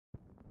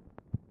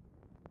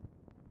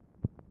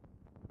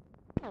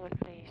Moment,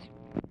 please.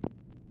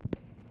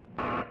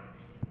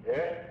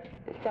 Yeah?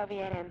 The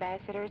Soviet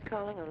ambassador is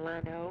calling on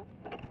line O.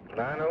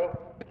 Line O?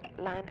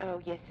 Line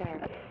O, yes,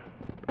 sir.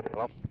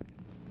 Hello?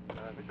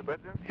 Mr.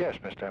 President? Yes,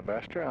 Mr.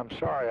 Ambassador. I'm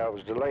sorry I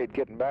was delayed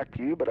getting back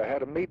to you, but I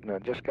had a meeting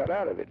and just got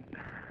out of it.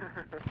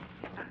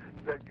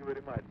 Thank you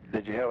very much.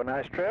 Did you have a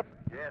nice trip?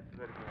 Yes,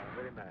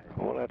 very nice.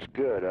 Well, that's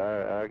good.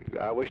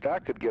 I wished I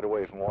could get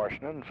away from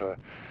Washington for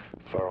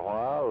a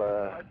while.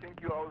 I think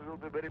you all will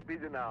be very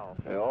busy now.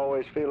 You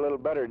always feel a little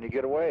better when you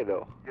get away,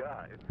 though.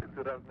 Yeah, it's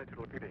a rather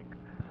natural feeling.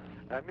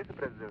 Mr.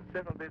 President,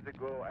 several days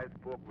ago I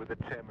spoke with the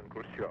chairman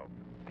Khrushchev.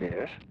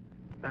 Yes?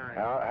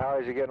 How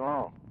is he getting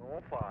along?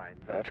 Oh, fine.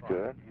 That's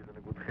good. He's in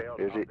a good health.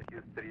 Is he? After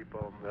his trip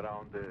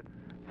around the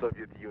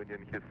Soviet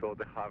Union, he saw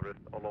the harvest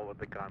all over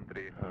the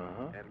country,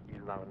 and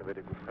he's now in a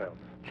very good health.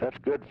 That's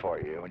good for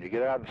you. When you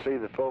get out and see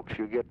the folks,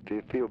 you get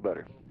to feel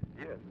better.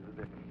 Yes,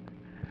 definitely.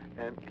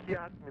 And he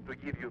asked me to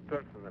give you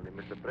personally,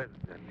 Mr.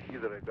 President,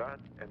 his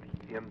regards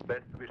and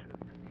best wishes.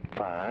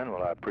 Fine.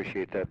 Well, I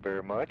appreciate that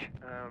very much.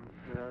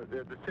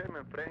 The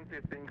chairman frankly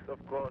thinks,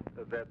 of course,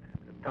 that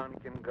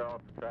Tonkin,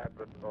 Gulf,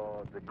 Cyprus,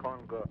 or the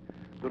Congo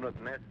do not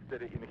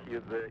necessarily, in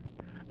his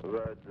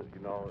words,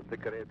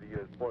 decorate the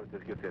U.S. policy.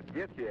 He said,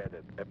 yet he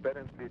added,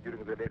 apparently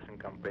during the election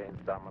campaign,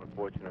 some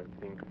unfortunate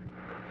things.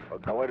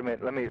 Now, wait a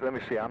minute. Let me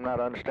see. I'm not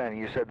understanding.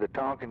 You said the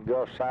Tonkin,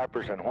 Gulf,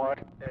 Cyprus, and what?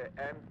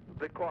 And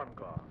the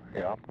Congo.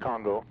 Yeah,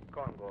 Congo.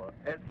 Congo.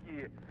 As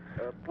he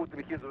put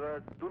in his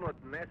words, do not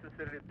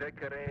necessarily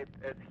decorate,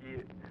 as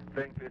he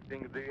frankly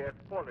thinks, the U.S.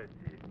 policy.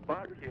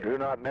 But he Do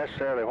not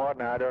necessarily what?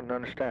 Now, I don't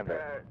understand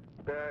that.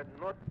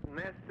 not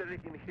necessarily,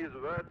 in his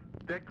words,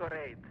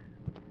 decorate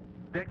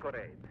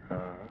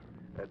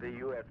the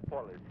U.S.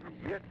 policy.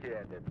 Yet he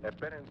added,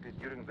 apparently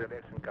during the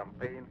election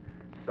campaign,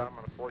 some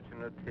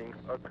unfortunate things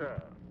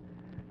occur.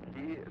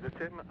 The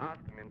chairman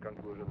asked him in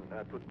conclusion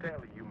to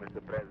tell you,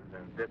 Mr.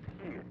 President, that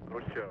he,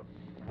 Khrushchev,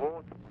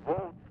 votes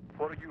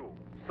for you,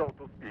 so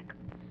to speak.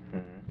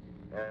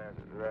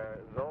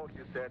 Though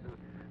he said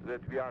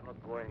that we are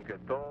not going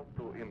at all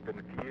to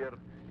interfere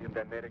in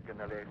the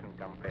American election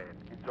campaign.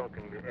 He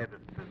jokingly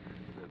added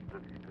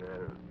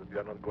that we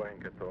are not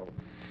going at all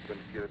to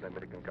interfere in the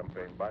American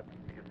campaign, but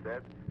he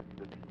said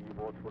that he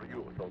votes for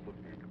you, so to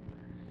speak.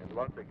 And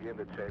once again,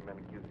 the chairman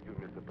gives you,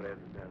 Mr.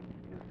 President,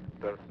 his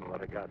personal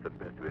regards and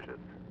best wishes.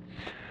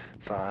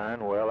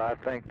 Fine. Well, I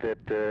think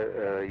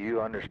that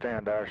you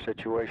understand our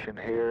situation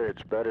here.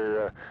 It's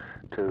better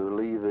to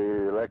leave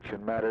the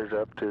election matters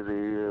up to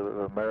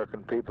the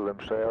American people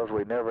themselves.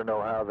 We never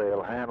know how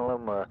they'll handle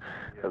them.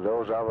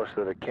 Those of us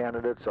that are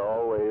candidates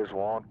always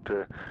want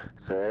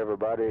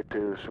everybody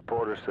to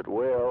support us that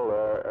will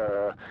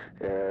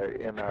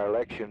in our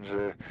elections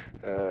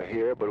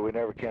here, but we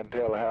never can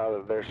tell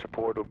how their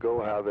support will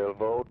go, how they'll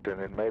vote, and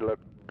it may look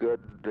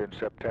good in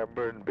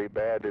September and be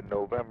bad in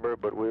November,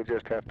 but we'll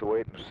just have to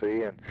wait and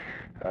see, and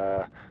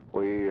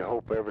we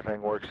hope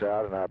everything works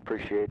out, and I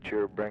appreciate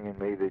your bringing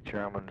me the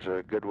chairman's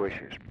good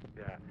wishes.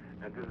 Yeah,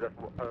 and this just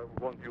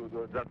want you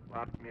to just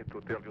ask me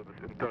to tell you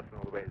this in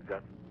personal ways,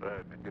 just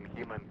between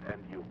him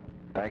and you.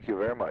 Thank you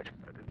very much.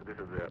 This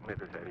is a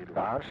message I really want.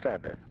 I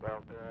understand that.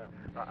 Well,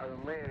 I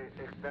may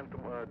extend to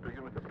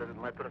you, Mr.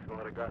 President, my personal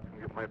regards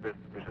and my best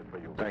wishes for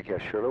you. Thank you.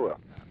 I surely will.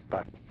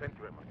 Bye. Thank you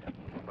very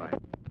much. Bye.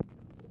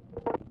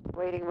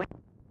 Waiting.